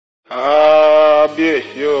Bí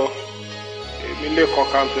èsì o, èmi lè kàn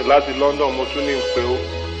cancel láti London mo tún ní ń pè ó,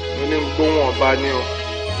 mo ní ń gbóhùn ọba ní o,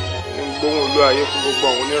 ní ń gbóhùn olú ayé fún gbogbo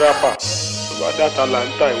àwọn oníràpà, tó bá dé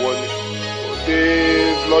Atlanta ìwọ ni, mo dé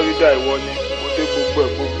Florida ìwọ ni, mo dé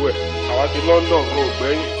gbogbo ẹ̀, àwa ti London kò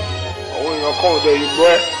gbẹ́yìn, àwọn èèyàn kan ò dẹ̀ yìí gbọ́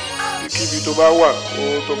ẹ̀, kíbi tó bá wà,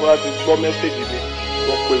 tó bá ti gbọ́ mẹ́sẹ̀gì mi,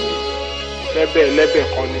 wọ́n pè mí, ìfẹ́ bẹ́ẹ̀ lẹ́bẹ̀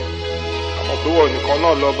kan ni, àmọ́ tó wọ̀ nìkan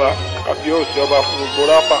náà lọ́ba. I've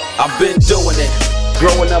been doing it.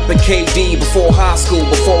 Growing up in KD, before high school,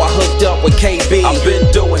 before I hooked up with KB. I've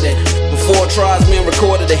been doing it. Before Tribesmen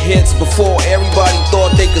recorded the hits, before everybody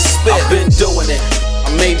thought they could spit. I've been doing it. I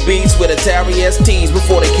made beats with Atari STs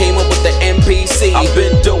before they came up with the MPC. I've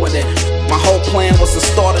been doing it. My whole plan was to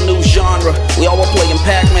start a new genre. We all were playing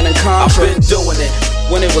Pac-Man and Contra. I've been doing it.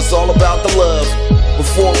 When it was all about the love.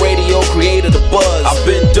 Before radio created a buzz. I've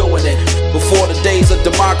been doing it. Before the days of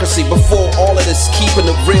democracy. Before all of this keeping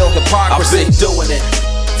the real hypocrisy. I've been doing it.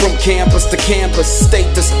 From campus to campus, state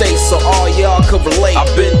to state, so all y'all could relate. I've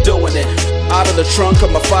been doing it. Out of the trunk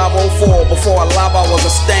of my 504. Before I live, I was a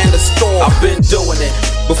standard store. I've been doing it.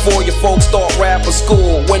 Before your folks start rapping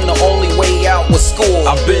school, when the only way out was school.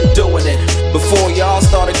 I've been doing it. Before y'all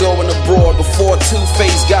started going abroad. Before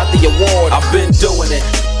Two-Face got the award. I've been doing it.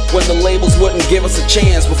 When the labels wouldn't give us a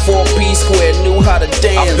chance. Before P-Square knew how to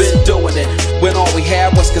dance. I've been doing it. When all we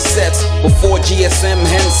had was cassettes. Before GSM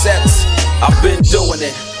handsets. I've been doing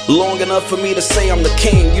it. Long enough for me to say I'm the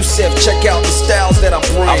king. You said check out the styles that I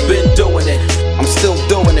bring. I've been doing it. I'm still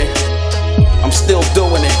doing it. I'm still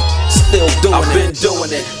doing it. Still doing it. I've been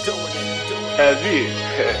doing it. ElDee,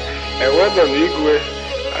 welcome Igwe.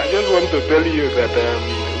 I just want to tell you that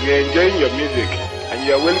we are enjoying your music and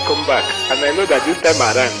you are welcome back. And I know that this time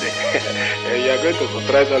around you are going to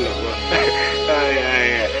surprise all of us.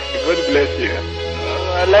 God bless you.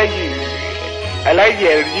 I like you. I like you,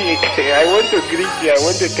 ElDee. I want to greet you. I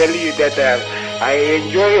want to tell you that I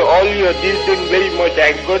enjoy all your this thing very much,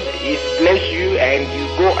 and God is bless you, and you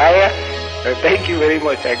go higher. Thank you very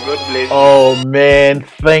much, and God bless you. Oh man,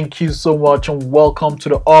 thank you so much, and welcome to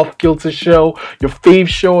the Aquakultre show, your fave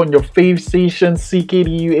show on your fave station,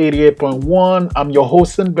 CKDU 88.1. I'm your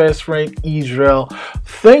host and best friend, Israel.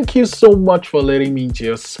 Thank you so much for letting me into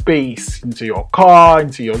your space, into your car,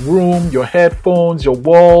 into your room, your headphones, your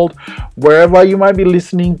world, wherever you might be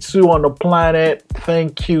listening to on the planet.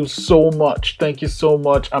 Thank you so much. Thank you so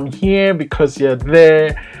much. I'm here because you're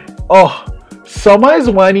there. Summer is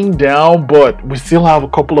winding down, but we still have a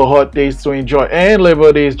couple of hot days to enjoy, and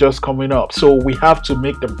Labor Day is just coming up, so we have to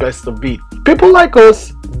make the best of it. People like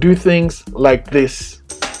us do things like this.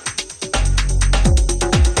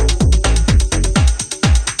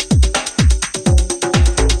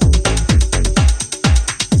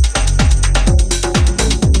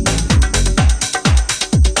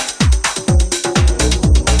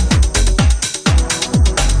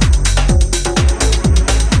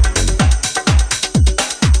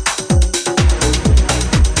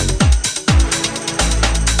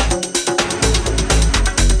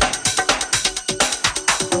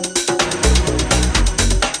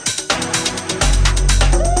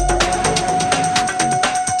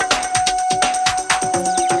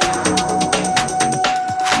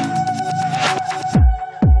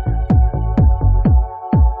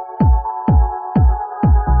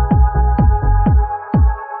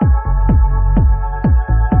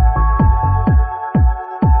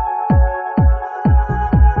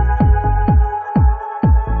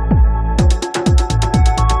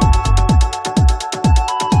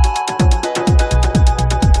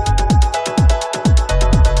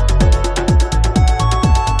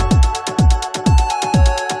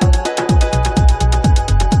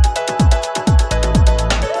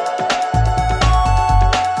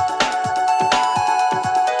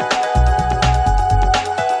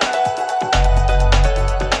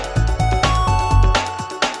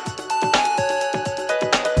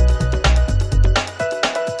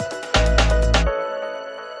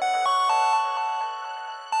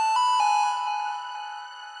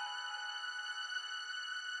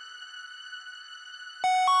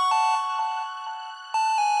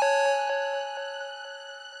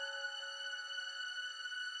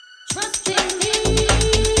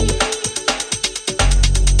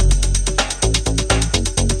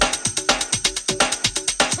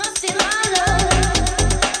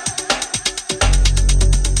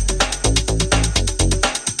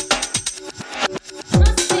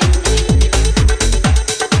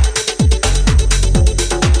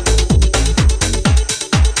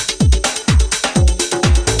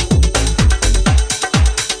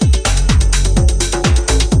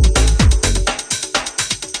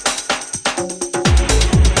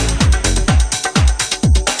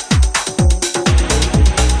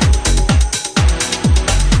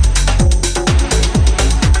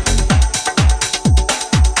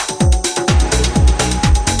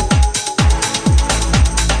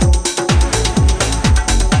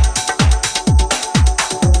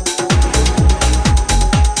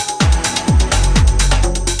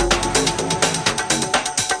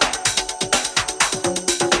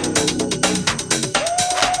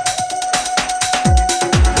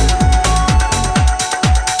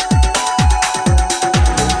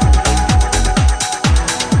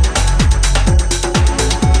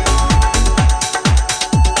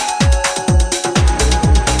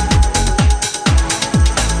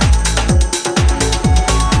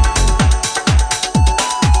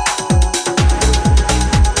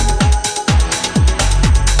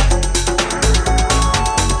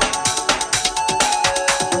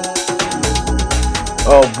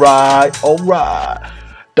 Alright.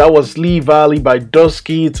 That was Lee Valley by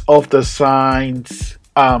Dusky. It's off the Signs.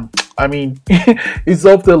 It's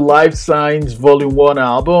off the Life Signs Volume 1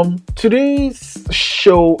 album. Today's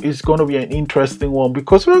show is going to be an interesting one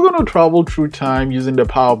because we're going to travel through time using the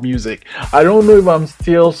power of music. I don't know if I'm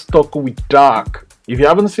still stuck with Dark. If you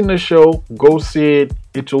haven't seen the show, go see it.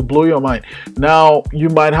 It will blow your mind. Now, you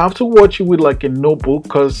might have to watch it with like a notebook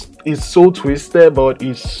because it's so twisted, but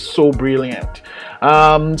it's so brilliant.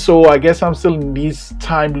 So I guess I'm still in this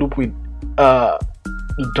time loop with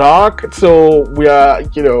Dark. So we are,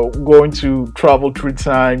 going to travel through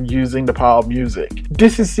time using the power of music.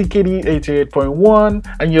 This is CKD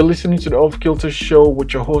 88.1 and you're listening to the Aquakultre show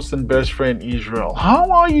with your host and best friend Israel.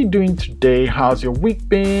 How are you doing today? How's your week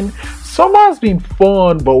been? Summer has been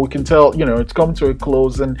fun, but we can tell, it's coming to a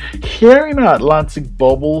close. And here in our Atlantic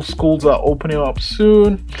bubble, schools are opening up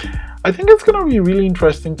soon. I think it's going to be really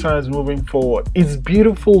interesting times moving forward. It's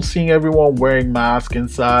beautiful seeing everyone wearing masks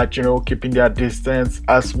inside, keeping their distance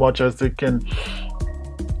as much as they can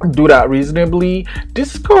do that reasonably.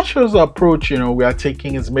 This cautious approach, we are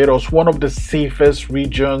taking has made us one of the safest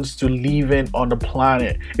regions to live in on the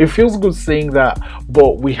planet. It feels good saying that,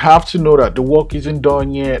 but we have to know that the work isn't done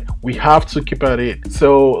yet. We have to keep at it.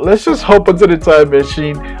 So let's just hop into the time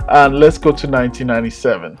machine and let's go to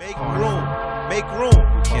 1997. Make room.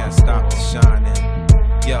 Can't stop the shining.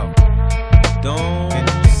 Yo, don't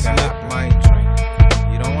slip my drink.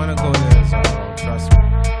 You don't want to go there, so trust me.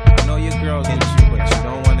 I know your girl gets you, but you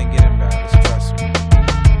don't want to get embarrassed, trust me.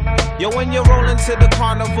 Yo, when you're rolling to the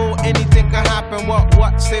carnival, anything can happen. What,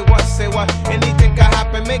 say what, anything can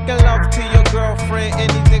happen. Making love to your girlfriend,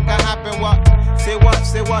 anything can happen. What, say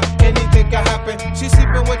what, anything can happen. She's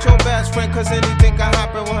sleeping with your best friend, cause anything can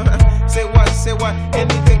happen. Say what,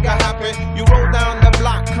 anything can happen. You roll down the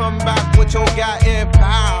block, come back with your guy in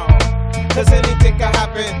power. Cause anything can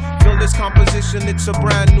happen. Feel this composition, it's a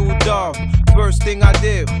brand new dub. First thing I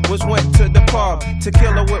did was went to the pub.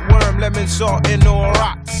 Tequila with worm, lemon, salt, and no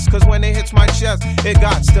rocks. Cause when it hits my chest, it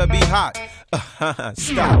got to be hot.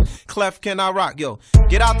 Stop. Clef, can I rock? Yo,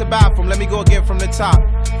 get out the bathroom, let me go again from the top.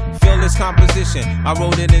 Feel this composition, I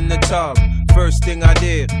wrote it in the tub. First thing I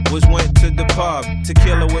did was went to the pub.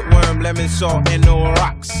 Tequila with worm, lemon, salt, and no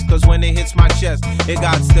rocks. Cause when it hits my chest, it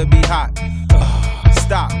got to be hot.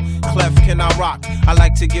 Stop. Clef, can I rock? I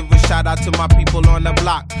like to give a shout out to my people on the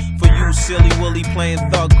block. For you, silly Wurli playing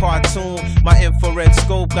thug cartoon. My infrared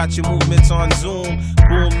scope got your movements on Zoom.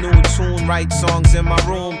 Boom, new tune, write songs in my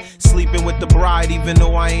room. Sleeping with the bride, even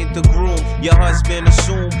though I ain't the groom. Your husband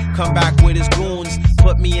assume, come back with his goons.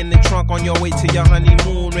 Put me in the trunk on your way to your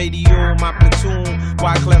honeymoon. Radio, my platoon.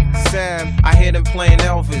 Wyclef, Sam, I hear them playing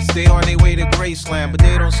Elvis. They on their way to Graceland, but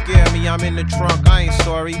they don't scare me. I'm in the trunk, I ain't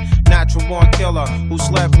sorry. Natural born killer who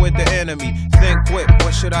slept with the enemy. Think quick,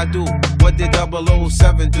 what should I do? What did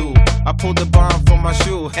 007 do? I pulled the bomb from my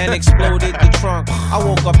shoe and exploded the trunk. I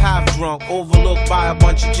woke up half drunk, overlooked by a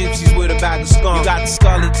bunch of gypsies with a bag of skunk. You got the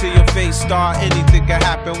scully to your face, star, anything can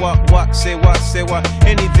happen. What, say what,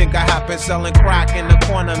 anything can happen. Selling crack in the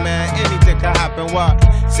corner, man, anything can happen. What,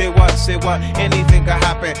 say what, anything can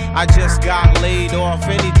happen. I just got laid off,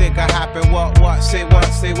 anything can happen. What, say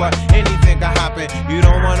what, anything can happen. You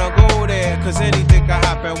don't wanna go there, cause anything can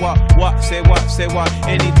happen. What, say what,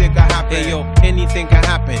 anything can happen. Hey yo, anything can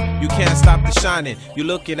happen. You can't stop the shining. You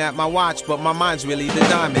looking at my watch, but my mind's really the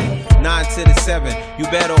diamond. 9 to the 7, you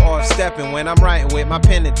better off stepping. When I'm writing with my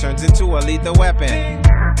pen, it turns into a lethal weapon.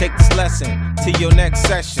 Take this lesson to your next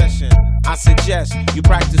session. I suggest you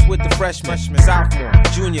practice with the freshman, sophomore,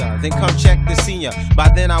 junior, then come check the senior.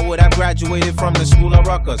 By then I would have graduated from the school of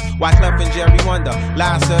Rutgers. Wyclef and Jerry Wonder,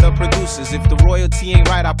 last of the producers. If the royalty ain't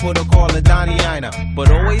right, I put a call to Donnie Ina.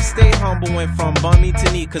 But always stay humble when from bummy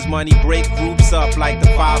to knee, cause money break groups up like the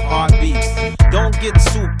 5 heartbeats. Don't get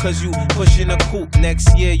soup cause you pushing a coupe.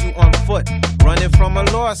 Next year you on foot, running from a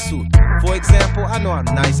lawsuit. For example, I know I'm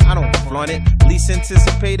nice, I don't flaunt it. Least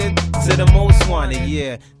anticipated to the most wanted,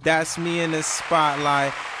 yeah. That's me in the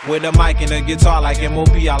spotlight with a mic and a guitar like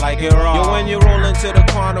M.O.P. I like it raw. Yo, when you roll into the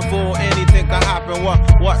carnival, anything can happen.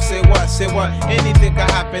 What, say what, anything can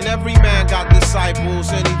happen. Every man got disciples,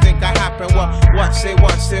 anything can happen. What, say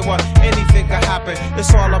what, anything can happen.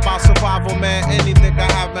 It's all about survival, man, anything can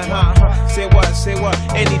happen. Say what,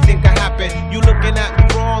 anything can happen. You looking at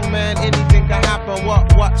me wrong, man, anything can happen.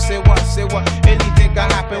 What, say what, anything can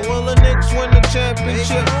happen. Will the Knicks win the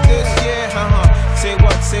championship this year?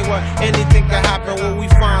 Say what, anything can happen. Will we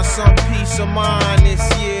find some peace of mind this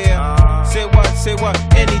year? Say what,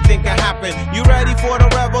 anything can happen. You ready for the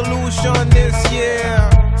revolution this year?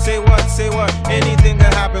 Say what, anything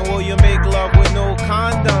can happen. Will you make love with no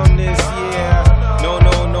condom this year? No,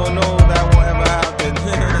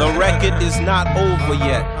 The record is not over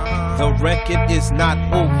yet. The record is not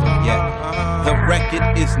over yet. The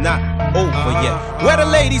record is not over yet. Where the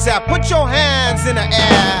ladies at? Put your hands in the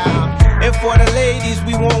air. And for the ladies,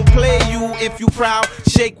 we won't play you. If you proud,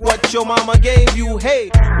 shake what your mama gave you. Hey,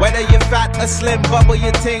 whether you're fat or slim, bubble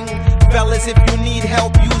your ting. Fellas, if you need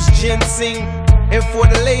help, use ginseng. And for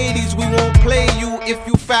the ladies, we won't play you. If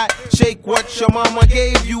you fat, shake what your mama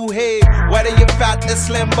gave you. Hey, whether you're fat or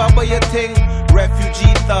slim, bubble your ting.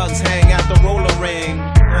 Refugee thugs hang at the roller ring.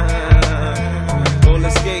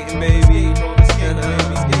 Roller skating, baby.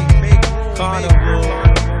 Carnival.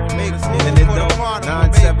 And it don't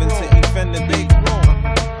 9-7 to Infinity.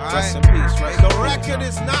 Rest in peace, right? The record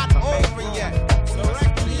is not over yet. The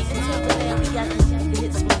record is not over yet.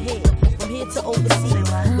 Hits from here to overseas.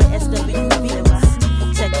 Where SWV.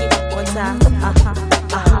 Check it one time.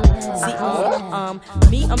 See,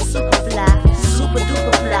 me, I'm super fly, super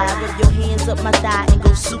duper fly. Rub your hands up my thigh and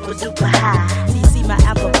go super duper high. See my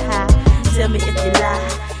apple pie. Tell me if you lie.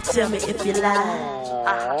 Tell me if you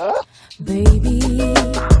lie. Baby,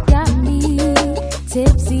 got me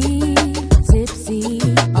tipsy, tipsy,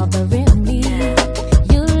 offering me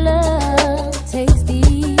your love,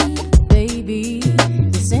 tasty, baby.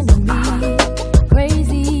 You're sending me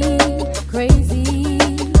crazy, crazy.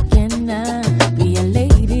 Can I be a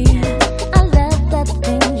lady? I love the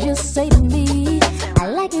things you say to me. I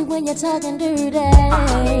like it when you're talking dirty.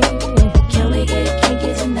 Can we get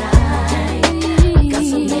kinky tonight? Got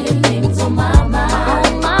so many things on my mind.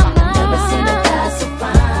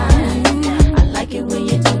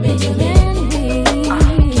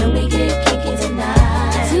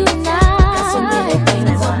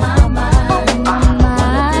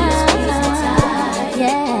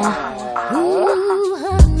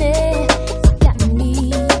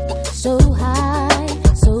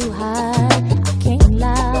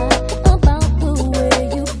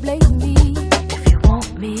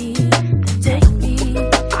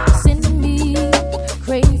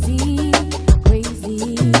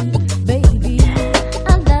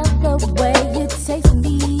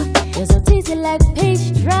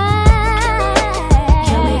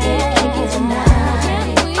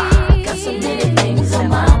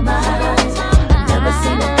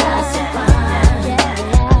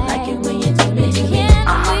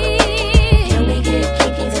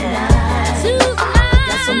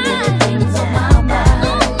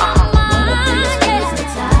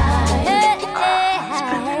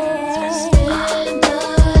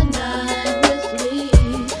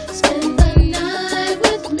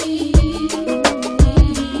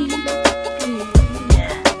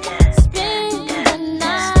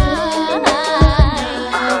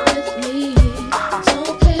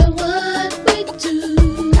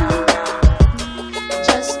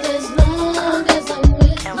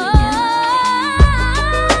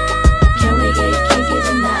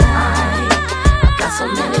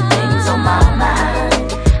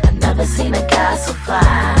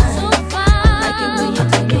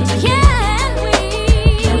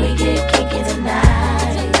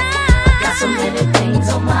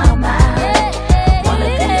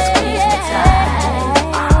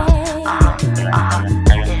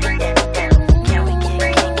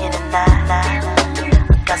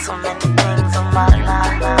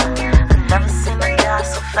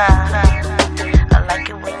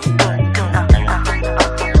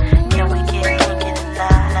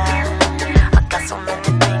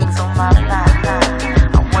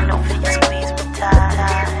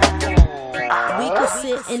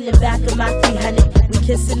 In the back of my 300, we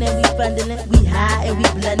kissin' and we bundlin', we high and we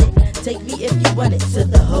bluntin'. Take me if you want it to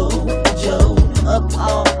the Joe, up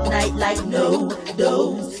all night like no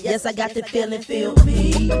dose. Yes, I got the feeling, feel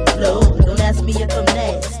me flow. Don't ask me if I'm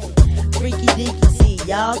nasty, freaky deaky. See,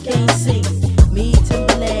 y'all can't see me,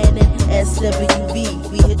 Timberland and SWV.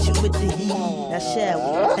 We hit you with the heat. Now shall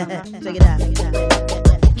we? Check it out.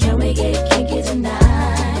 Can we get kinky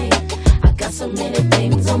tonight? I got so many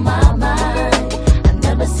things on my mind.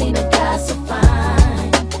 Never seen a guy so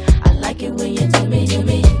fine. I like it when you do me, do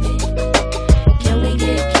me. Can we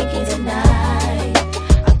get kinky tonight?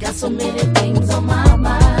 I got so many things on my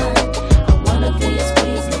mind. I wanna feel you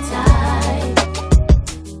squeeze me tight.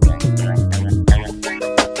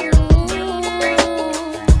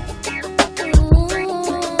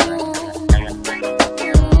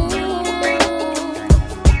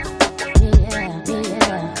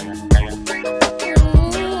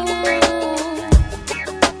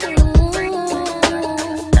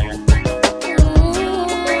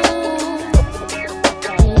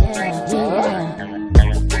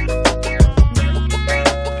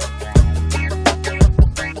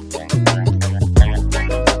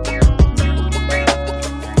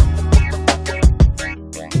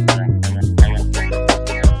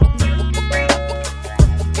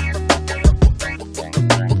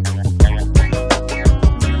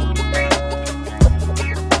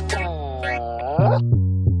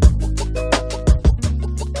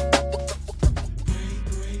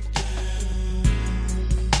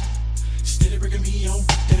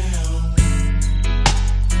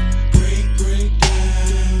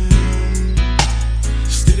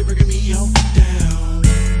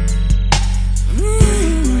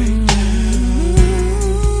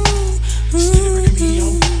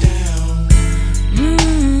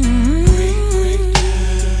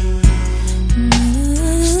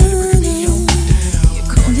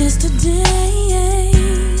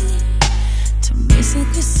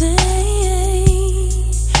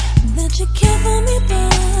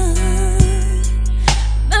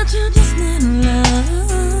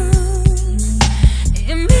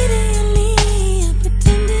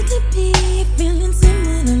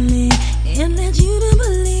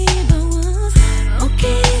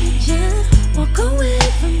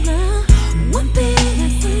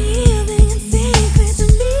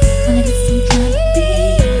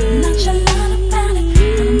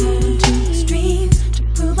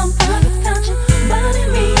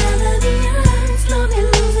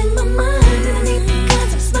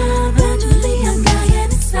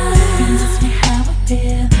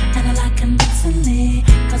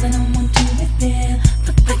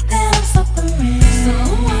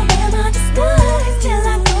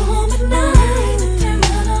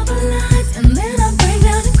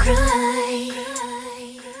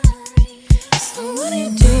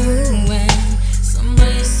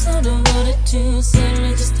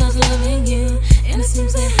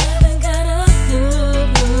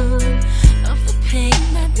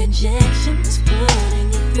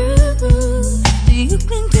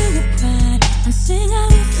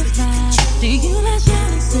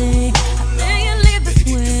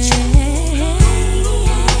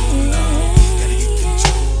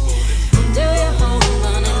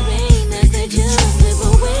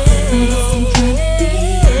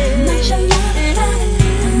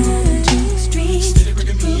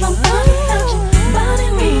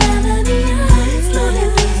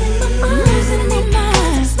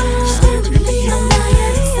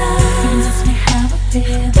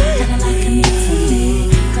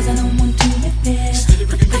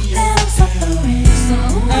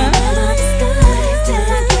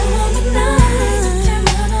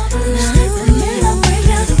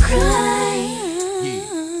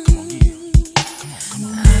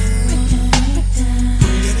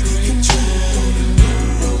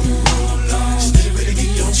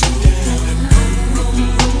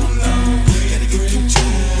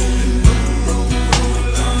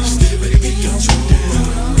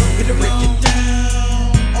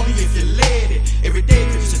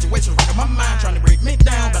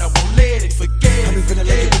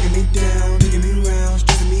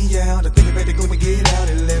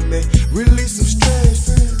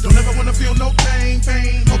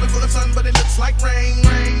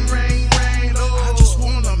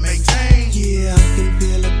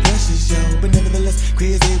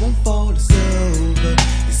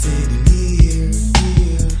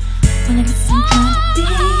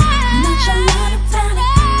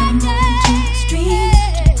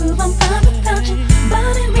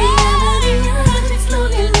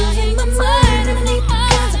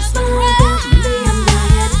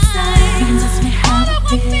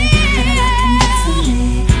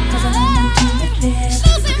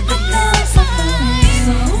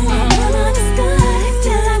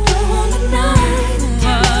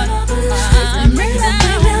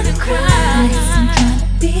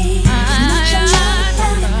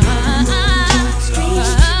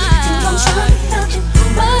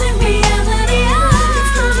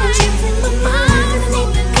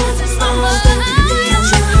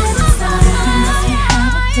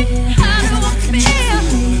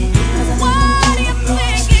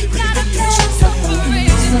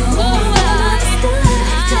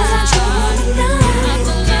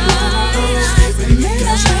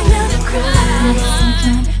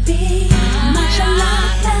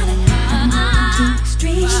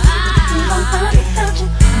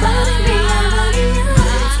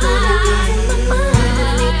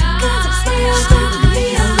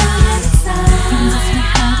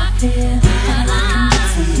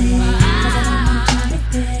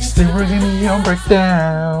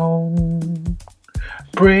 Breakdown.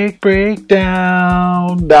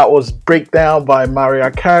 Breakdown. That was Breakdown by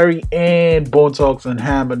Mariah, Carey, and Bone Thugs and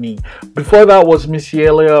Harmony. Before that was Missy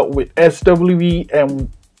Elliot with SWE and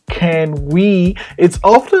Can We. It's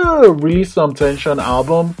off the Release Some Tension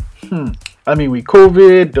album. I mean, with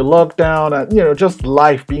COVID, the lockdown, and just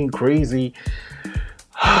life being crazy,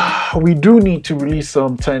 we do need to release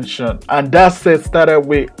some tension. And that set started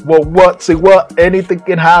with what anything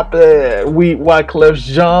can happen with Wyclef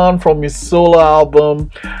Jean from his solo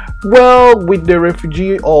album, with the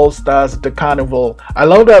Refugee All Stars, The Carnival. I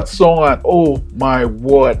love that song, and oh my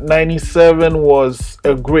word, 97 was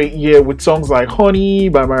a great year with songs like Honey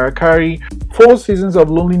by Mariah Carey, 4 Seasons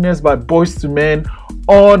of Loneliness by Boyz II Men,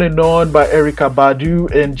 On and On by Erykah Badu,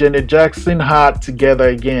 and Janet Jackson had Together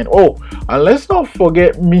Again. Oh, and let's not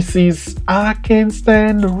forget Missy's I Can't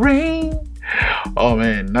Stand the Rain. Oh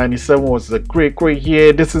man, 97 was a great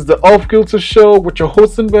year. This is the Off-Kilter Show with your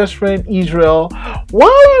host and best friend Israel. While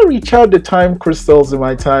I recharge the time crystals in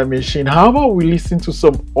my time machine, how about we listen to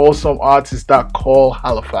some awesome artists that call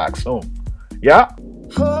Halifax home? Yeah?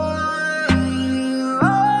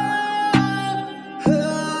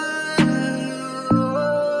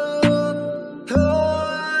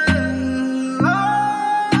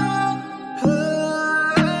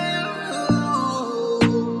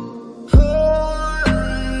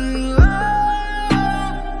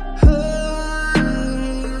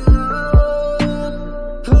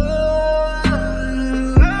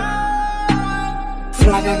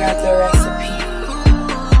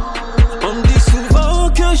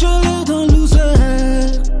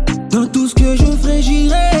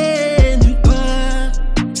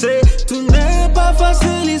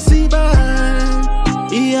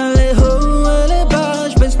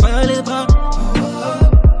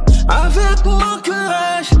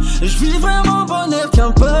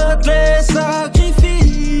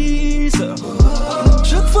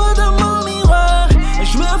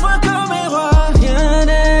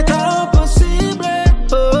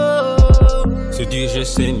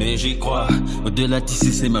 Au-delà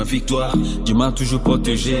d'ici c'est ma victoire. Dieu m'a toujours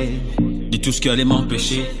protégé de tout ce qui allait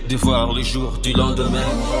m'empêcher de voir le jour du lendemain.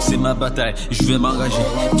 C'est ma bataille, je vais m'engager.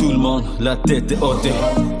 Tout le monde, la tête est haute.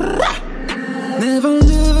 Never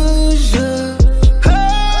lose you.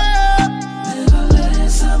 Never let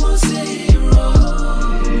someone say you're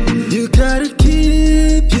wrong. You gotta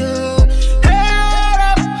keep your head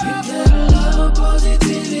up. You gotta love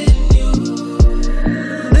positive in you.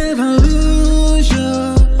 Never lose you.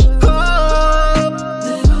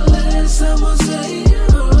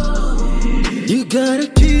 You gotta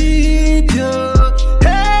keep your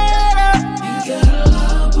head up. You gotta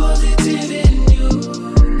love positive in you.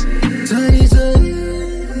 Tiny,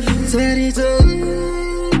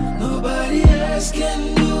 nobody else can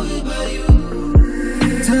do it but you.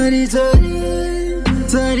 Tiny,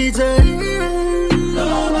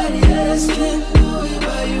 nobody else can do it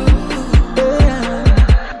but you.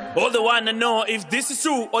 Yeah. All I wanna know if this is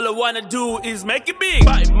true, all I wanna do is make it big.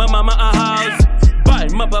 Buy my mama a house. Buy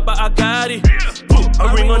my papa a Gotti. Put a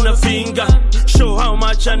ring on the finger. Show how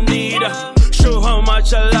much I need her. Show how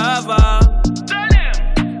much I love her.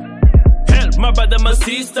 Help my brother, my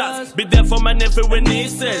sisters. Be there for my nephew and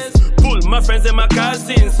nieces. Pull my friends and my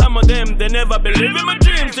cousins. Some of them, they never believe in my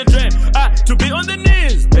dreams. They dream to be on the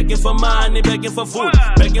knees. Begging for money, begging for food.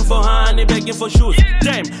 Begging for honey, begging for shoes.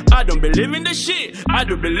 Damn, I don't believe in the shit. I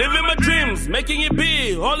do believe in my dreams. Making it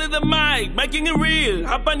big, holding the mic, making it real.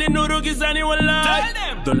 Up on the noodle, is anyone lie?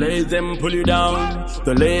 Don't let them pull you down.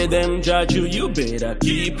 Don't let them judge you. You better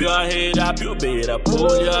keep your head up. You better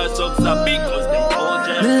pull your socks up because they hold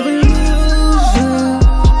you. Never lose you.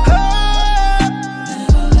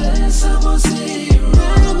 Never let someone say you're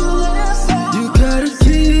wrong. You gotta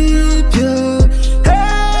keep your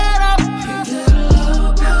head up. You gotta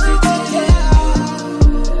love positive.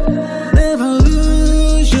 Never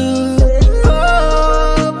lose your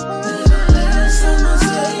hope. Never let someone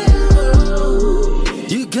say you're wrong.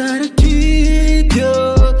 You gotta keep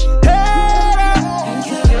your head up.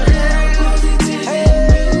 You gotta love positive.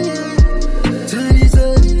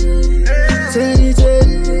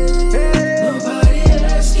 Nobody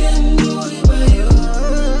else can do it but you.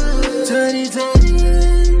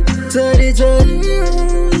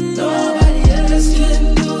 Nobody else can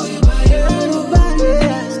do it but you.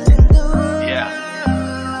 Yeah.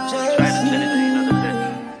 Just try to send it to another bit.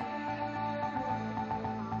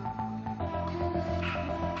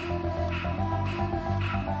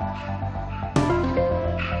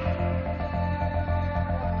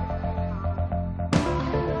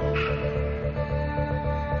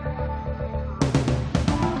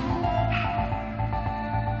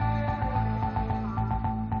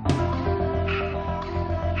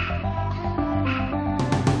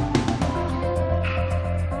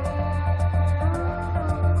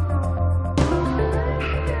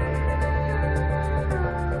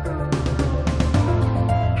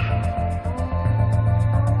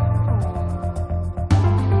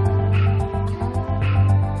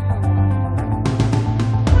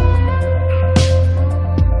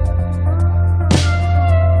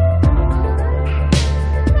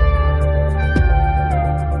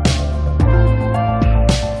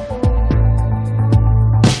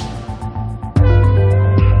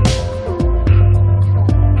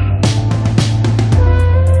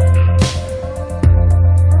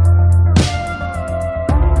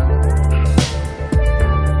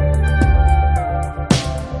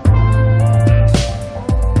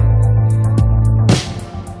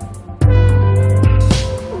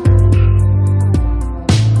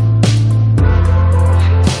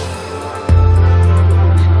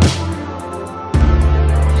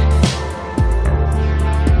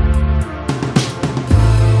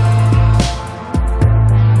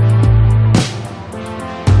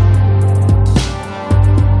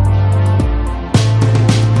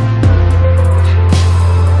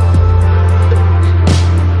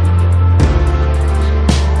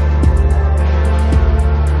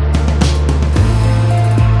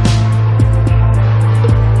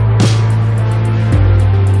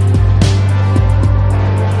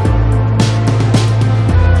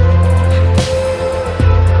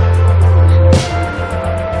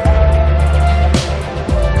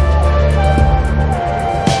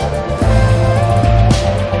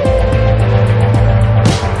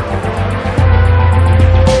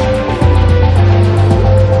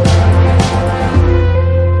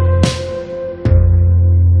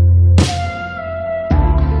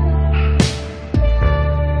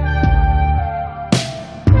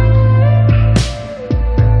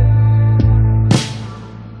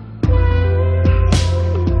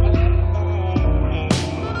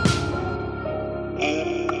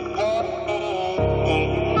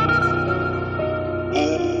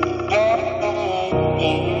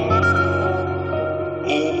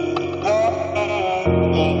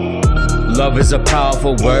 Love is a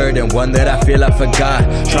powerful word and one that I feel I forgot.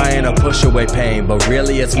 Trying to push away pain, but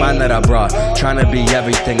really it's mine that I brought. Trying to be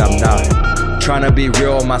everything I'm not. Trying to be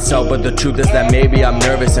real with myself, but the truth is that maybe I'm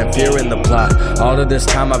nervous and fearing the plot. All of this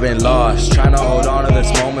time I've been lost, trying to hold on to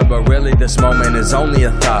this moment, but really this moment is only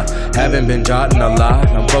a thought. Haven't been jotting a lot.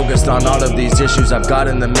 I'm focused on all of these issues I've got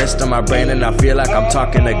in the midst of my brain, and I feel like I'm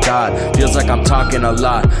talking to God. Feels like I'm talking a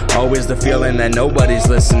lot. Always the feeling that nobody's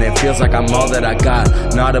listening. Feels like I'm all that I got.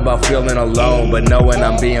 Not about feeling alone, but knowing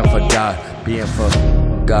I'm being for God. Being for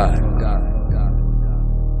God.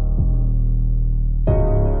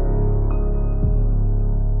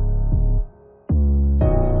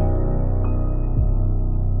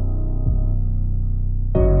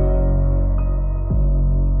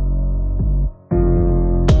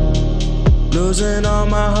 Losing all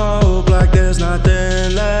my hope like there's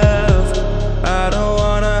nothing left. I don't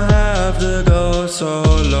wanna have to go so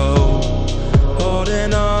low.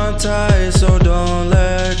 Holding on tight, so don't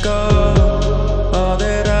let go. All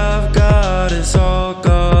that I've got is all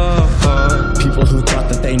gone. People who thought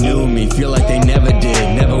that they knew me feel like they never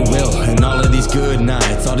did, never will. And all of these good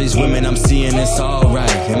nights, all these women I'm seeing, it's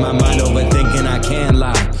alright. In my mind overthinking, I can't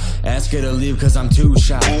lie. Ask her to leave cause I'm too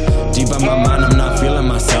shy. Deep in my mind I'm not feeling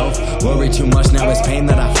myself. Worry too much, now it's pain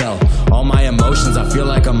that I felt. All my emotions, I feel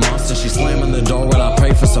like a monster. She's slamming the door while I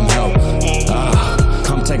pray for some help.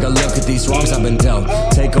 Come take a look at these wrongs I've been dealt.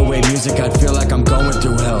 Take away music, I'd feel like I'm going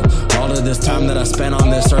through hell. All of this time that I spent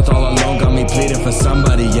on this earth all alone got me pleading for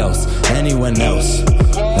somebody else. Anyone else,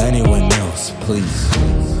 please.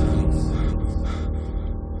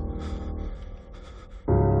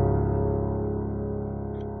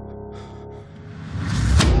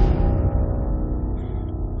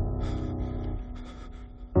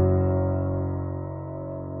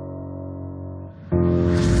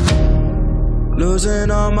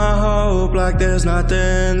 Losing all my hope like there's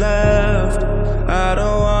nothing left. I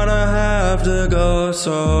don't wanna have to go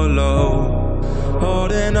so low.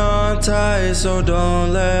 Holding on tight, so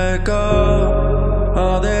don't let go.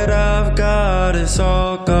 All that I've got is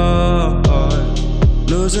all gone.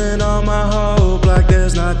 Losing all my hope like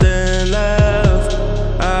there's nothing left.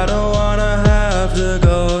 I don't wanna have to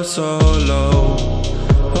go so low.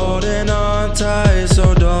 Holding on tight,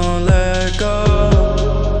 so don't let go.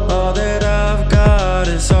 All that I've got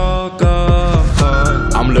is all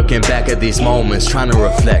gone. I'm looking back at these moments, trying to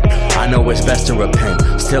reflect. I know it's best to repent.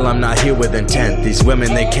 Still I'm not here with intent. These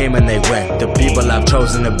women, they came and they went. The people I've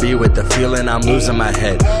chosen to be with. The feeling I'm losing my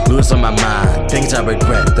head, losing my mind. Things I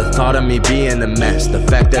regret. The thought of me being a mess. The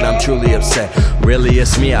fact that I'm truly upset. Really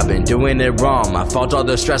it's me, I've been doing it wrong. My fault, all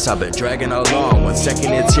the stress I've been dragging along. 1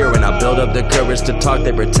 second it's here and I build up the courage to talk.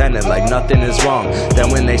 They pretending like nothing is wrong. Then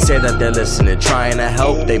when they say that they're listening, trying to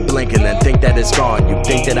help, they blink and then think that it's gone. You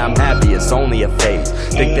think that I'm happy, it's only a phase.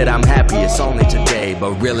 Think that I'm happy, it's only today.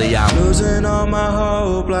 But really I'm losing all my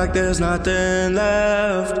hope like there's nothing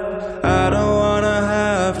left. I don't wanna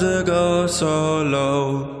have to go so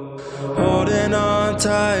low. Holding on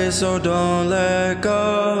tight, so don't let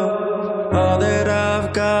go. All that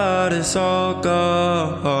I've got is all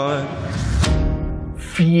gone.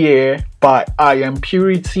 Fear by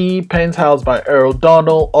I.M.Purity, Penthouse by Earl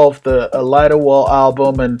off the A Lighter Wall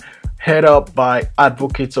album, and Head Up by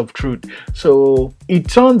Advocates of Truth. So it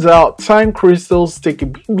turns out time crystals take a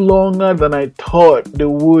bit longer than I thought they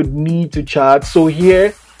would need to chart. So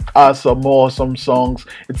here are some more awesome songs.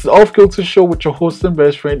 It's the Off-Kilter Show with your host and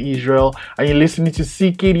best friend Israel, and you're listening to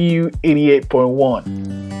CKDU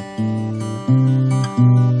 88.1.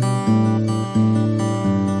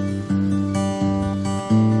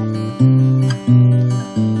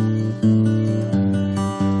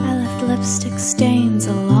 Lipstick stains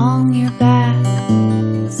along your back.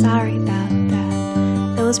 Sorry about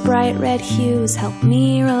that. Those bright red hues help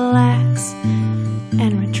me relax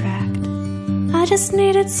and retract. I just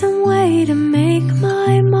needed some way to make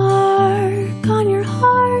my mark on your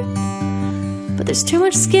heart, but there's too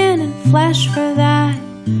much skin and flesh for that,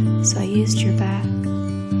 so I used your back.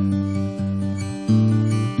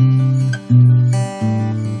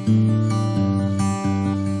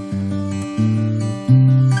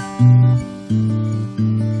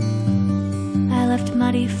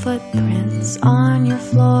 Footprints on your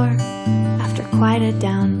floor after quite a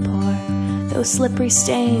downpour. Those slippery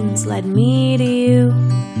stains led me to you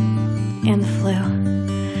and the flu.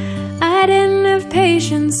 I didn't have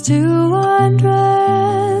patience to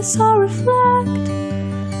undress or reflect,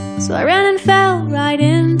 so I ran and fell right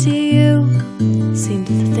into you. Seemed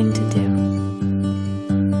the thing to do.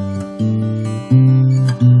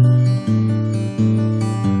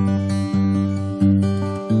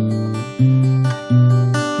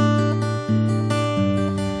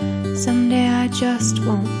 just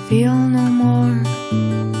won't feel no more.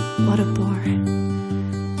 What a bore.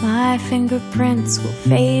 My fingerprints will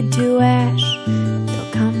fade to ash.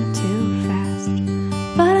 They'll come too fast.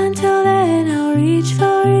 But until then I'll reach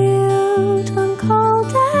for you till I'm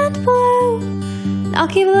cold and blue. And I'll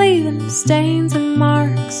keep leaving stains and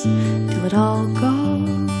marks till it all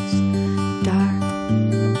goes dark.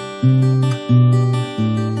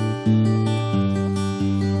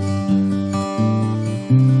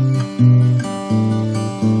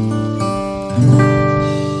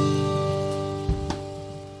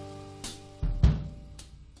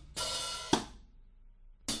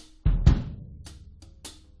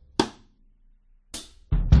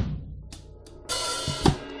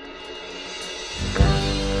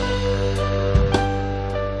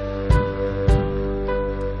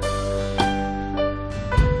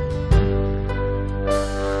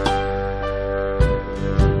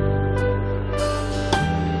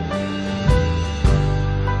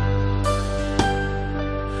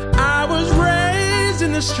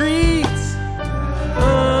 Streets.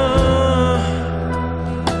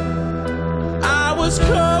 I was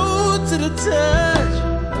cold to the touch,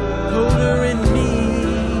 colder in me,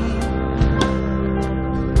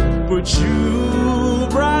 but you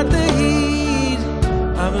brought the heat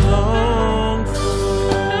I've longed for.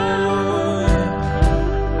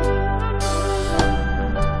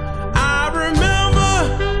 I remember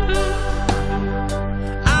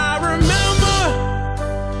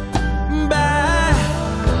back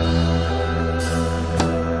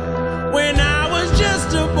when I was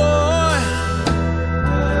just a boy.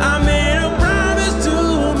 I made a promise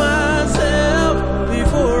to myself,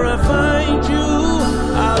 before I find you,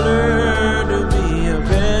 I learned to be a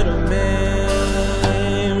better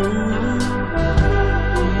man.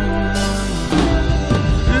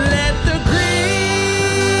 Let the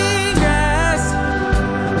green grass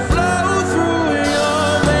flow through your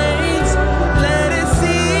veins. Let it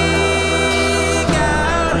seek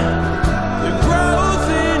out the growth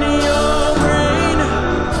in your brain.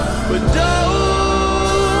 But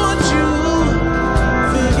don't you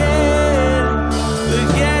forget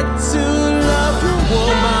to love your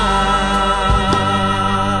woman.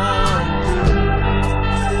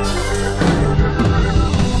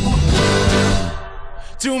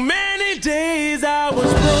 Too many days I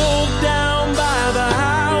was broke down by the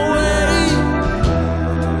highway,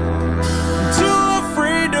 too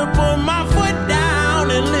afraid to put my foot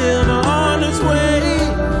down and live a honest way.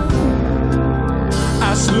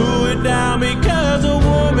 I slew it down because a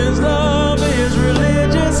woman's love is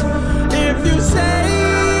religious. If you say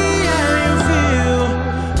how you feel,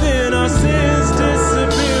 then our sins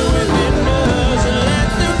disappear within us. Let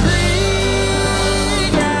the green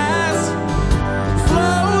grass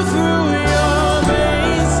flow through your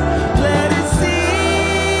veins. Let it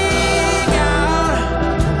seek out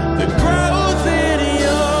the growth in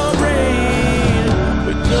your brain.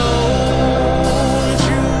 But don't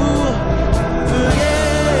you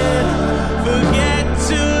forget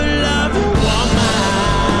to love your woman.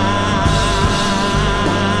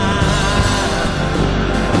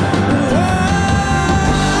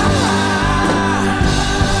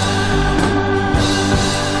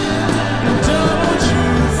 Don't you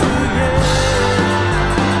forget.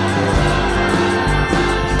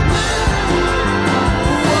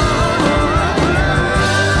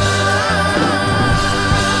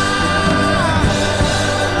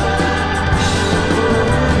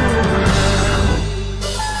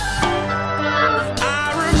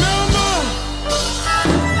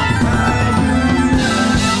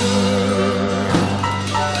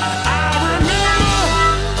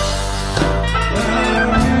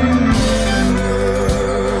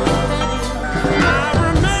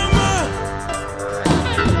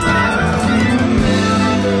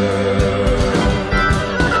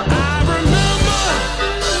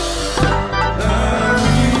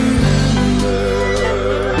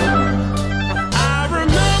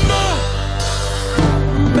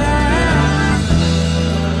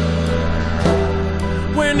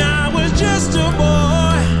 When I was just a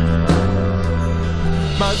boy,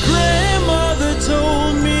 my grandmother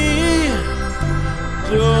told me,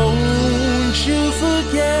 don't you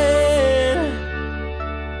forget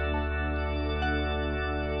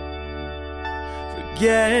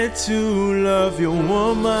to love your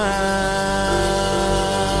woman.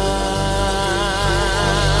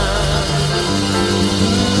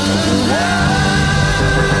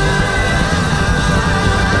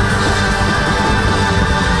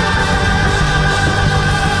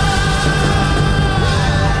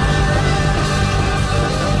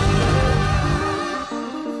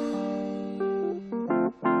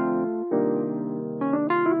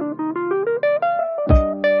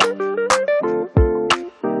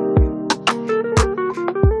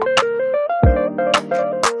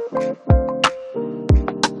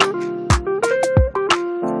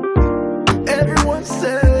 everyone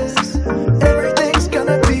says everything's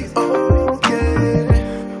gonna be okay,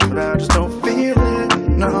 but I just don't feel it,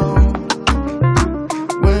 no.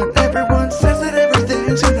 When everyone says that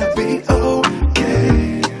everything's gonna be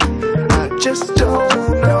okay, I just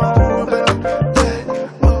don't know about that,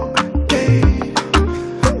 okay.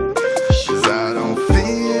 'Cause I don't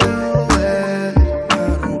feel it, I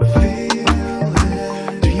don't feel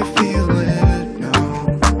it. Do you feel it? No.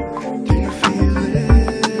 Do you feel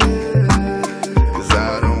it? 'Cause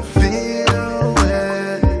I don't feel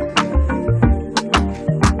it.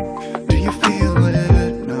 Do you feel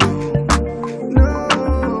it? No. No.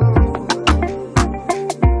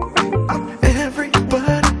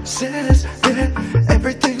 Everybody says that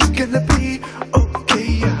everything's gonna be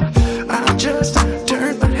okay. I just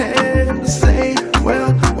turn my head and say,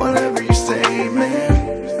 well, whatever you say, man.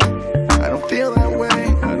 I don't feel that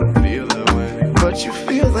way. I don't feel that way. But you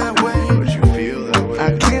feel that way. But you feel that way.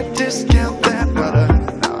 I can't discount that, but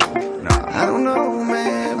I don't know,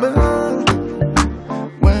 man. But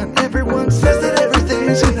when everyone says that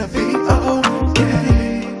everything's gonna be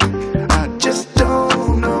okay, I just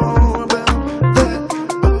don't know about that,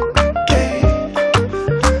 okay.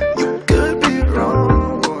 You could be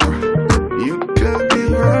wrong, or you could be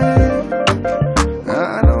right.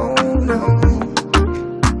 I don't know.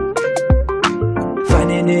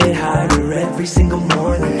 Finding it harder every single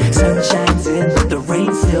morning. Sun shines in, but the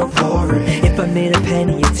rain's still pouring. If I made a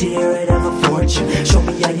penny a tear, I'd have a fortune. Show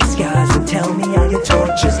me all your scars and tell me all your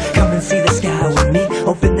tortures. Come and see the sky with me,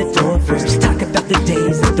 open the door first. Talk about the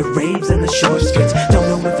days at the raves and the short skirts. Don't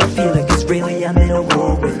know if I feel it, 'cause really I'm in a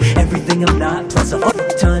war with everything I'm not, plus a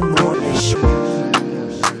ton more than sure.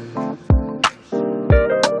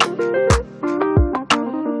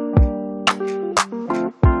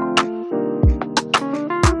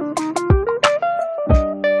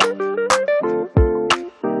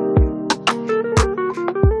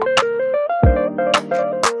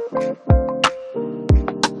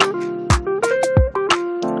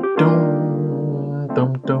 Dum,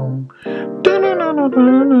 dum, dum.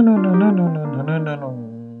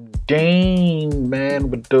 Dang, man,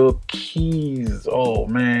 with the keys. Oh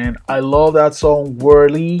man, I love that song,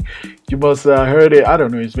 Wurli. You must have heard it. I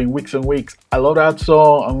don't know, it's been weeks and weeks. I love that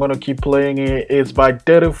song. I'm gonna keep playing it. It's by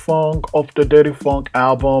Dirty Phunk off the Dirty Phunk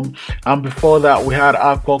album. And before that, we had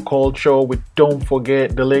Aquakultre with Don't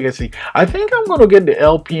Forget the Legacy. I think I'm gonna get the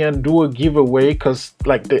LP and do a giveaway, because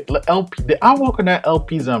like the LP, the artwork on that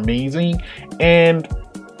LP is amazing, and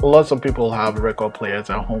lots of people have record players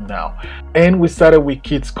at home now. And we started with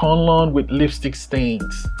Keats Conlon with Lipstick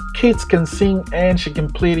Stains. Keats can sing and she can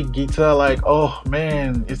play the guitar like, oh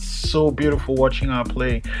man, it's so beautiful watching her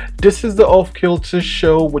play. This is the Off-Kilter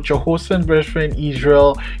Show with your host and best friend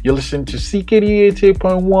Israel. You're listening to CKDU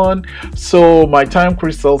 88.1. So my time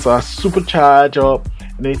crystals are super charged up,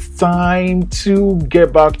 and it's time to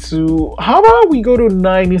get back to, how about we go to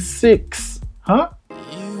 96? Huh?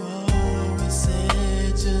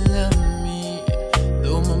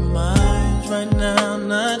 Right now, I'm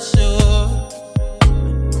not sure.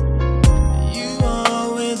 You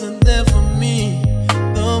always are there for me,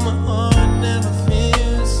 though my heart never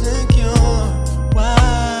feels secure.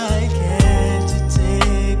 Why can't you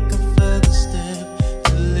take a further step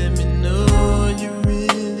to let me know you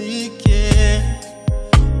really care?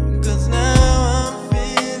 'Cause now I'm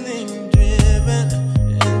feeling driven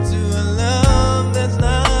into a love that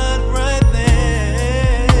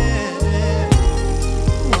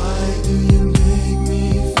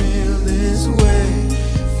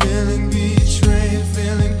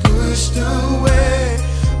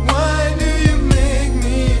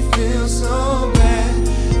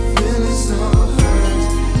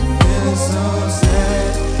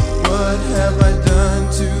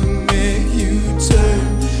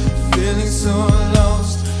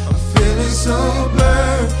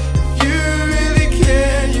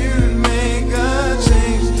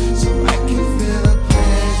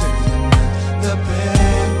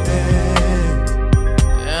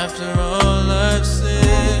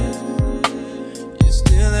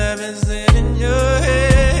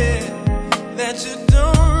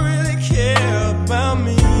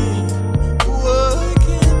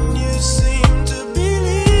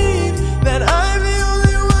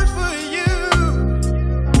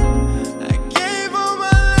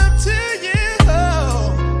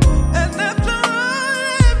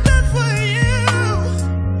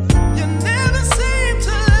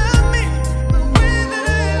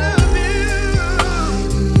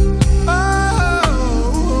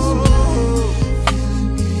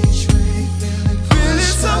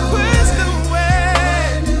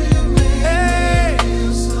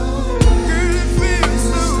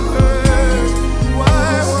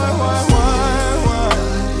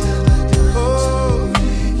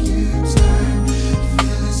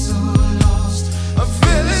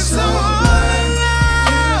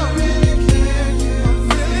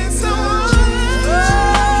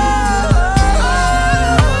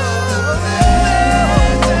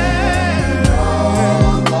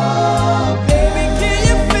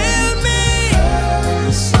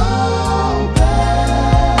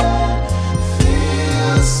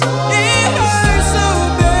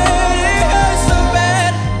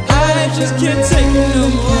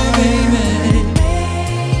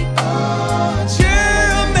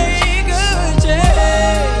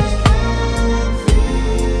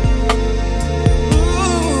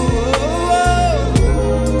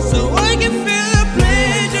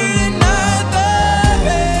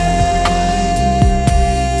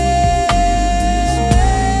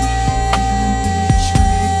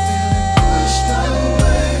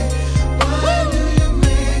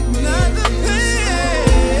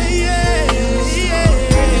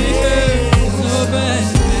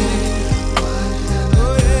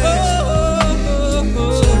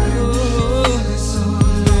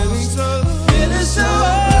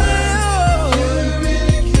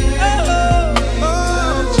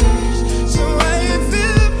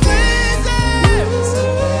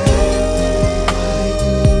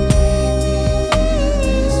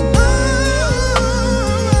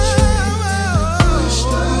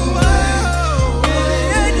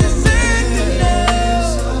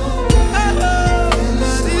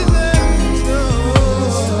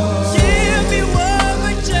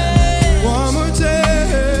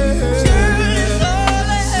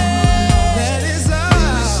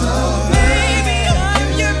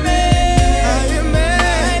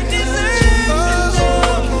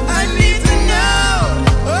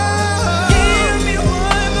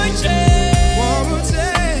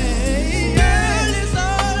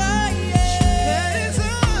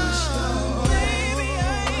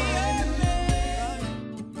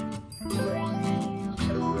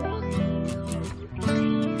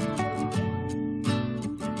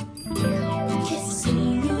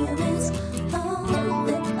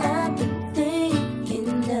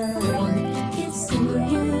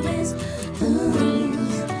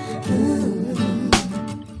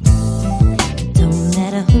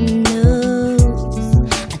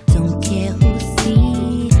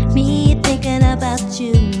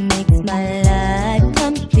you makes my life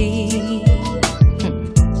complete.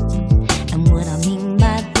 And what I mean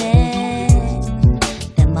by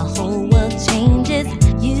that my whole world changes.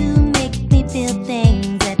 You make me feel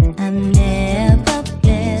things that I never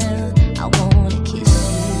felt. I wanna kiss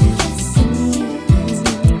you. Kissing you is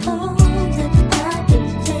all that I can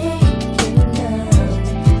take in love.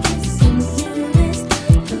 Kissing you is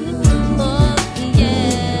oh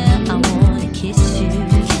yeah, I wanna kiss you.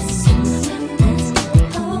 Kissing you is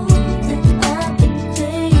all that I can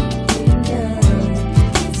take in love.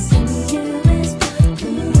 Kissing you is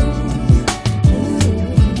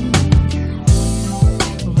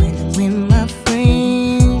when I'm with my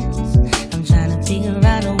friends, I'm trying to figure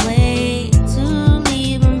out a way to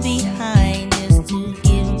leave them behind, just to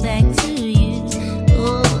give back to you.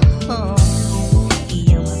 Oh,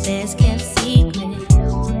 you're my best kept secret,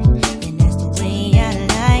 and that's the way I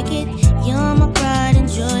like it. You're my pride and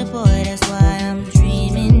joy, boy, that's why I'm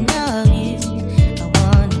dreaming of you. I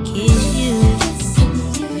wanna kiss you,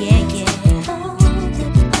 yeah, yeah. All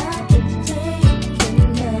that I can take in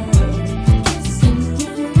love. Kissing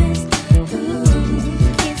you is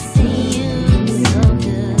kissing you so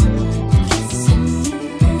good. Kissing you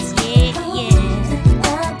is yeah, yeah. All that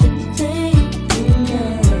I can take in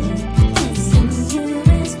love. Kissing you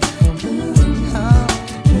is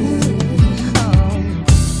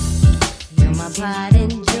you're my pride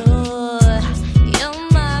and joy. You're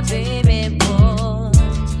my baby boy.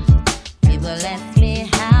 People ask me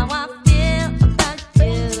how I feel about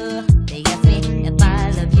you. They ask me if I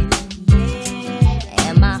love you. Yeah.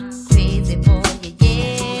 Am I crazy for you?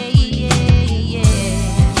 Yeah, yeah, yeah.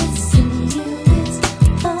 Kissing you is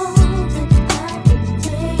all that I can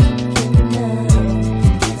take in love.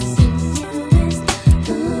 Kissing you is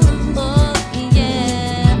oh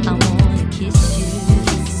yeah, I wanna kiss you.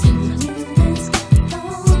 Kissing you is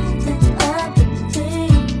all that I can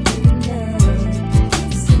take in love.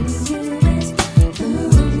 Kissing you is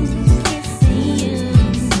kissing you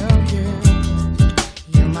so good.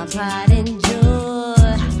 You're my pride and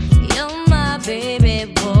joy. You're my baby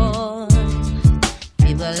boy.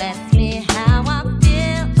 People ask me how I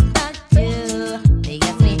feel about you. They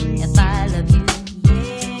ask me if I love you.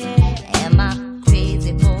 Yeah. Am I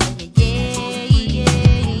crazy for you? Yeah, yeah,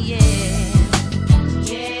 yeah.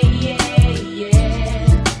 Yeah, yeah, yeah.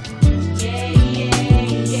 Yeah, yeah,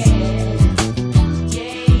 yeah.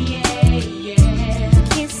 Yeah, yeah, yeah.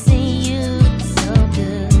 Kissing you so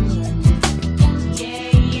good. Yeah,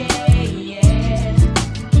 yeah, yeah.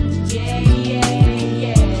 Yeah, yeah,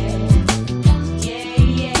 yeah. Yeah,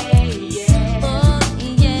 yeah, yeah. Oh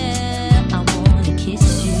yeah, I wanna kiss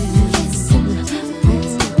you.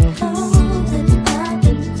 All that I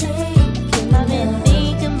can take. I've been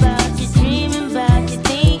thinking about you, dreaming about you,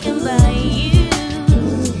 thinking about you.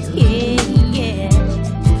 Yeah, yeah.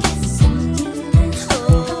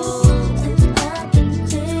 Oh, that I can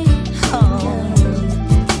take. Oh,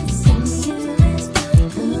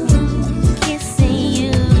 kissing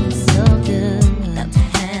you so good. Got to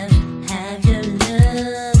have your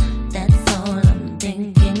love. That's all I'm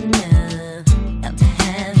thinking of. Got to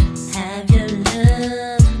have your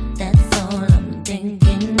love. That's all I'm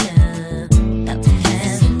thinking of. Got to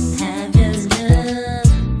have your love.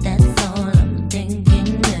 That's all I'm thinking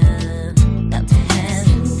of. Got to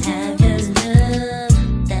have your love.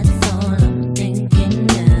 That's all I'm thinking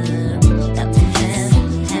of. Got to have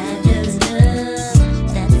your love.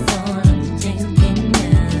 That's all I'm thinking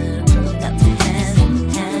of. Got to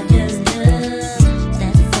have your love.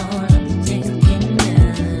 That's all I'm thinking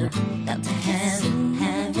of. Got to have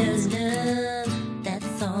your love.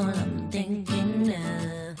 That's all I'm thinking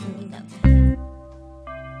of.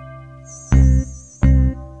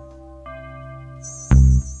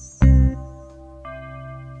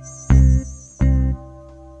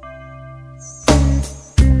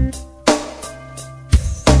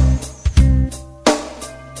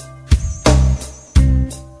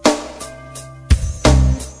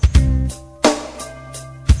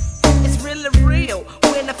 It's really real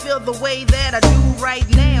when I feel the way that I do right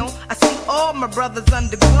now. I see all my brothers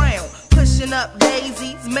underground pushing up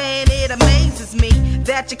daisies. Man, it amazes me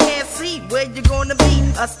that you can't see where you're gonna be.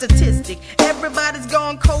 A statistic, everybody's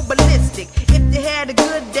gone cold ballistic. If you had a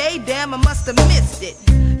good day, damn, I must have missed it.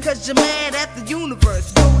 Cause you're mad at the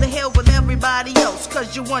universe. Go to hell with everybody else,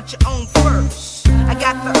 cause you want your own first. I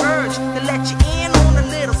got the urge to let you in on a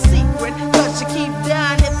little secret, cause you keep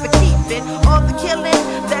dying if you keep it. All the killing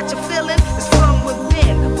that you're feeling is from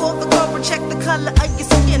within. Pull the cover, check the color of your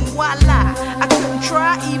skin. Why lie? I couldn't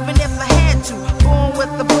try even if I had to. Born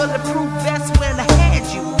with a bulletproof vest when I had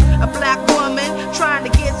you. A black woman trying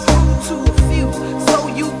to get through to a few, so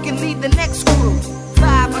you can lead the next crew.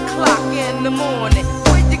 in the morning,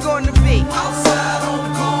 where you gonna be? Outside on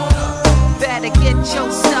the corner. Better get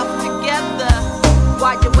yourself together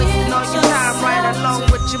while you're wasting all your time right along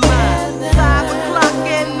with your mind. 5 o'clock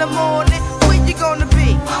in the morning, where you gonna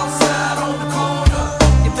be? Outside on the corner.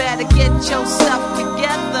 You better get yourself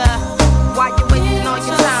together while you're wasting all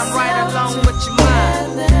your time right along with your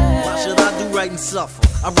mind. Why should I do right and suffer?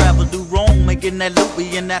 I'd rather do wrong, making that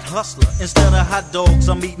loopy and that hustler. Instead of hot dogs,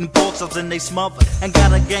 I'm eating pork chops and they smothered. And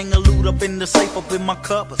got a gang of loot up in the safe, up in my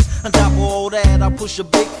cupboards. On top of all that, I push a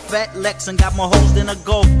big fat Lex and got my host in a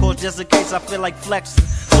golf course just in case I feel like flexing.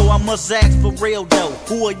 So I must ask for real though,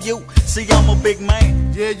 who are you? See, I'm a big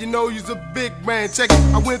man. Yeah, you know you's a big man. Check it,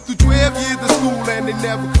 I went through 12 years of school and they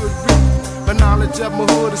never could reach. The knowledge of my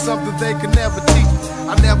hood is something they could never teach.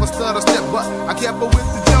 I never stutter step, but I kept up with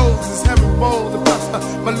the Joneses, herringbones and plus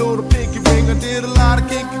my little pinky ring. I did a lot of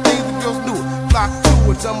kinky things the girls knew. Flock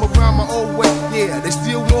to it, I'm around my old way. Yeah, they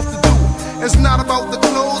still want to do it. It's not about the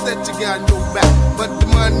clothes that you got in your back, but the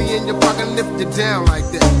money in your pocket lift you down like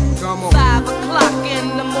that. Come on. 5 o'clock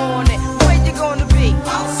in the morning, where you gonna be?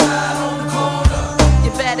 Outside on the corner.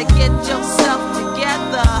 You better get yourself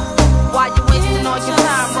together while you're wasting all your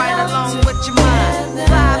time right along with your mind.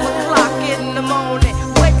 5 o'clock in the morning,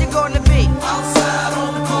 where you gonna be? Outside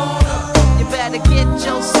on the corner. You better get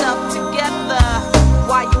yourself together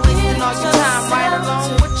while you're wasting all your time right along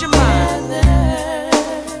with your mind.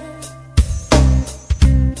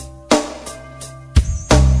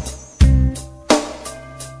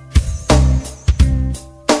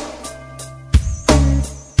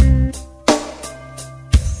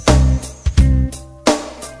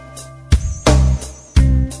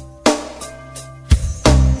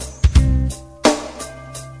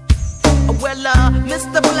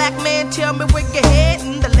 Mr. Black Man, tell me where you're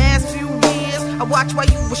heading. The last few years, I watched while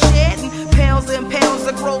you were shedding pounds and pounds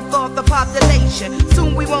of growth of the population.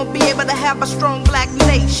 Soon we won't be able to have a strong black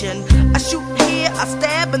nation. I shoot here, I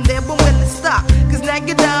stab, and then won't really stop. Cause now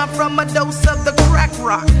you're down from a dose of the crack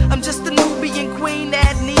rock. I'm just a Nubian queen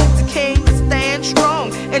that needs a king to stand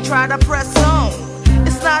strong and try to press on.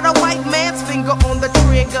 It's not a white man's finger on the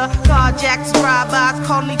trigger. Carjacks, drive-bys,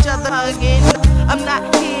 calling each other hugging. I'm not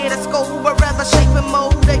here to scold, but rather shape and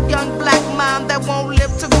mold a young black mind that won't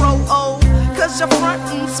live to grow old. Cause you're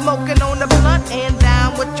frontin', smoking on the blunt and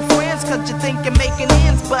down with your friends. Cause you think you're making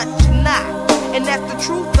ends, but you're not. And that's the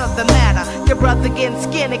truth of the matter. Your brother getting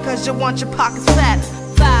skinny cause you want your pockets fatter.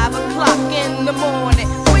 5 o'clock in the morning,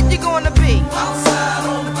 where you gonna be? Outside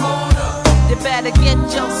on the corner. You better get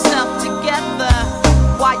yourself together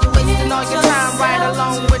while you're wasting all your time right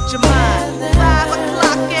along with your mind. 5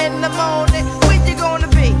 o'clock in the morning, where you gonna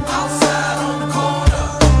be? Outside on the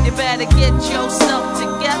corner. You better get yourself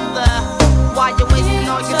together while you're wasting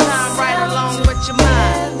all your time right along with your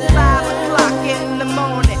mind. 5 o'clock in the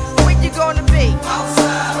morning, where you gonna be?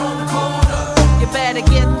 Outside on the corner. You better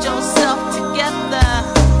get yourself together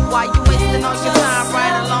while you're wasting all your time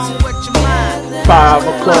right along with your mind. 5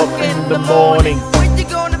 o'clock in the morning, where you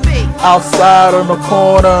gonna be? Outside on the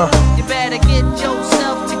corner. You better get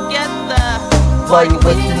yourself together while you're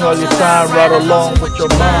wasting all your time right along with your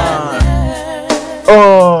mind.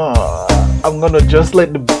 I'm gonna just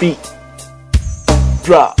let the beat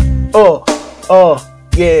drop.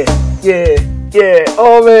 Yeah.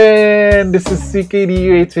 Oh man, this is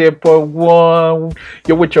CKDU 88.1.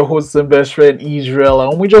 You're with your host and best friend Israel,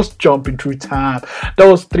 and we're just jumping through time. That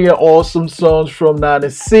was 3 awesome songs from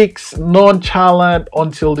 96. Nonchalant,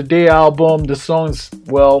 Until the Day album. The songs,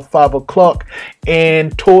 5 o'clock.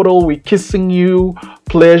 And Total with Kissing You,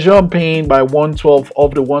 Pleasure and Pain by 112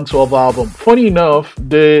 of the 112 album. Funny enough,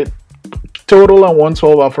 the Total and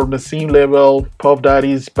 112 are from the same label, Puff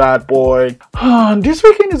Daddy's Bad Boy. This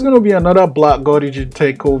weekend is going to be another Black Goddardin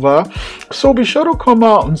takeover, so be sure to come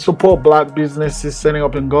out and support black businesses setting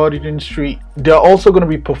up in Goddardin Street. There are also going to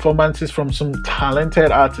be performances from some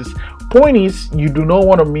talented artists. Point is, you do not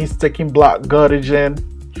want to miss taking Black Goddardin.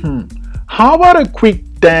 How about a quick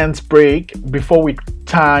dance break before we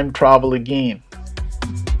time travel again?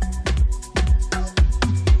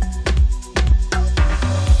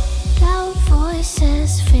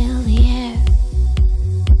 Fill the air.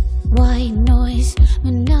 White noise,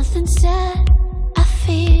 but nothing said. I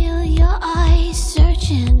feel your eyes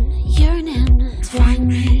searching, yearning to find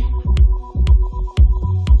me.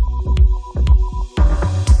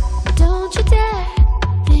 Don't you dare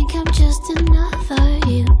think I'm just another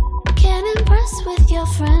you. Can't impress with your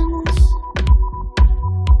friends.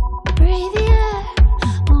 Breathe the air.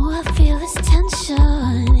 Oh, I feel this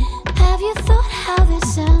tension. Have you thought how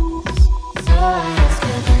this ends? So I ask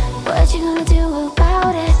again, what you gonna do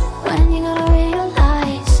about it? When you gonna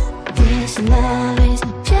realize this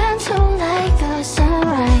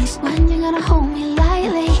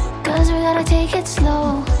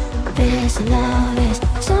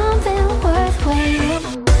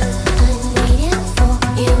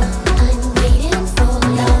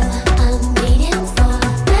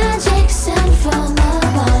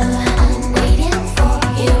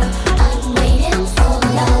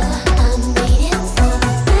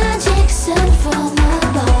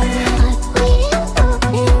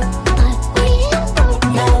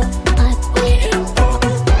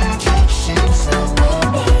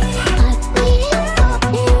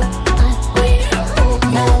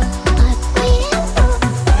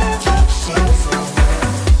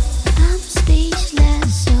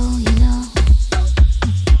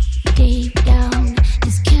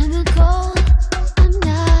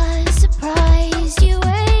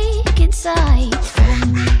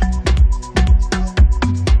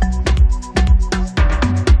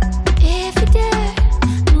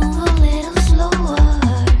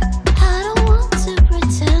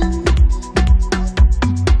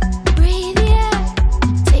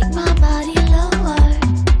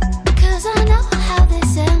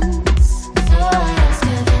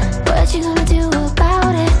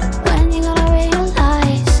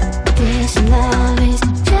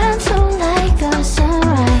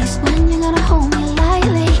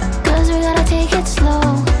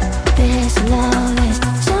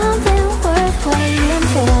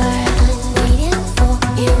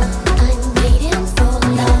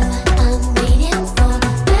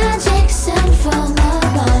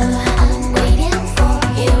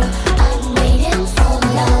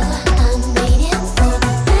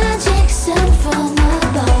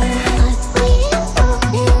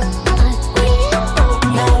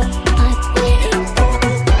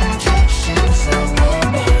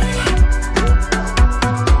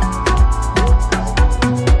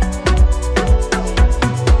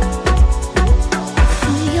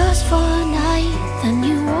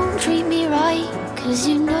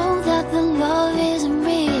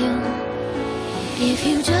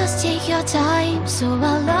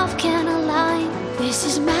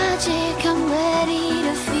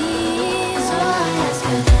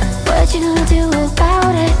What you gonna do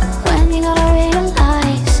about it when you gotta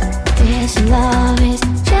realize this love is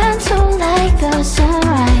gentle like the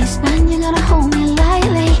sunrise? When you gonna hold me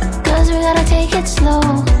lightly, cause we gotta take it slow.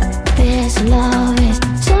 This love is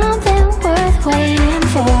something worth waiting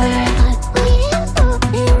for.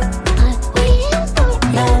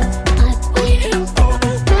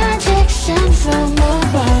 Magic sent from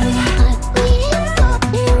above.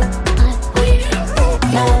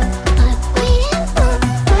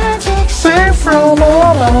 Magic sent from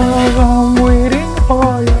above. I'm waiting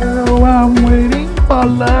for you. I'm waiting for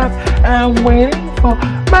love. I'm waiting for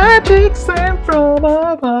magic sent from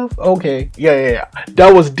above. Okay, yeah.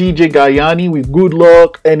 That was DJ Ganyani with Good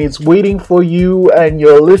Luck, and it's waiting for you. And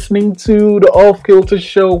you're listening to the Off-Kilter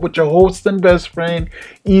Show with your host and best friend,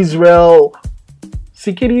 Israel.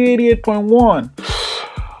 CKDU 88.1.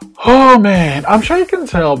 Oh man, I'm sure you can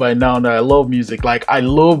tell by now that I love music. Like, I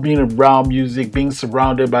love being around music, being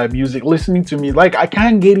surrounded by music, listening to music. Like, I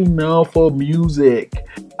can't get enough of music.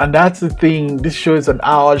 And that's the thing, this show is an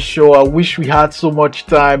hour show. I wish we had so much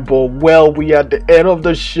time, but well, we are at the end of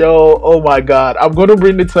the show. Oh my god, I'm going to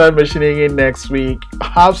bring the time machine in next week. I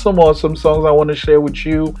have some awesome songs I want to share with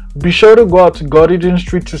you. Be sure to go out to Goddardin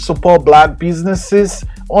Street to support black businesses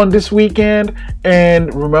on this weekend.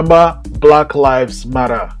 And remember, Black Lives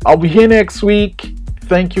Matter. I'll be here next week.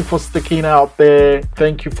 Thank you for sticking out there.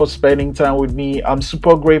 Thank you for spending time with me. I'm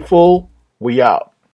super grateful. We out.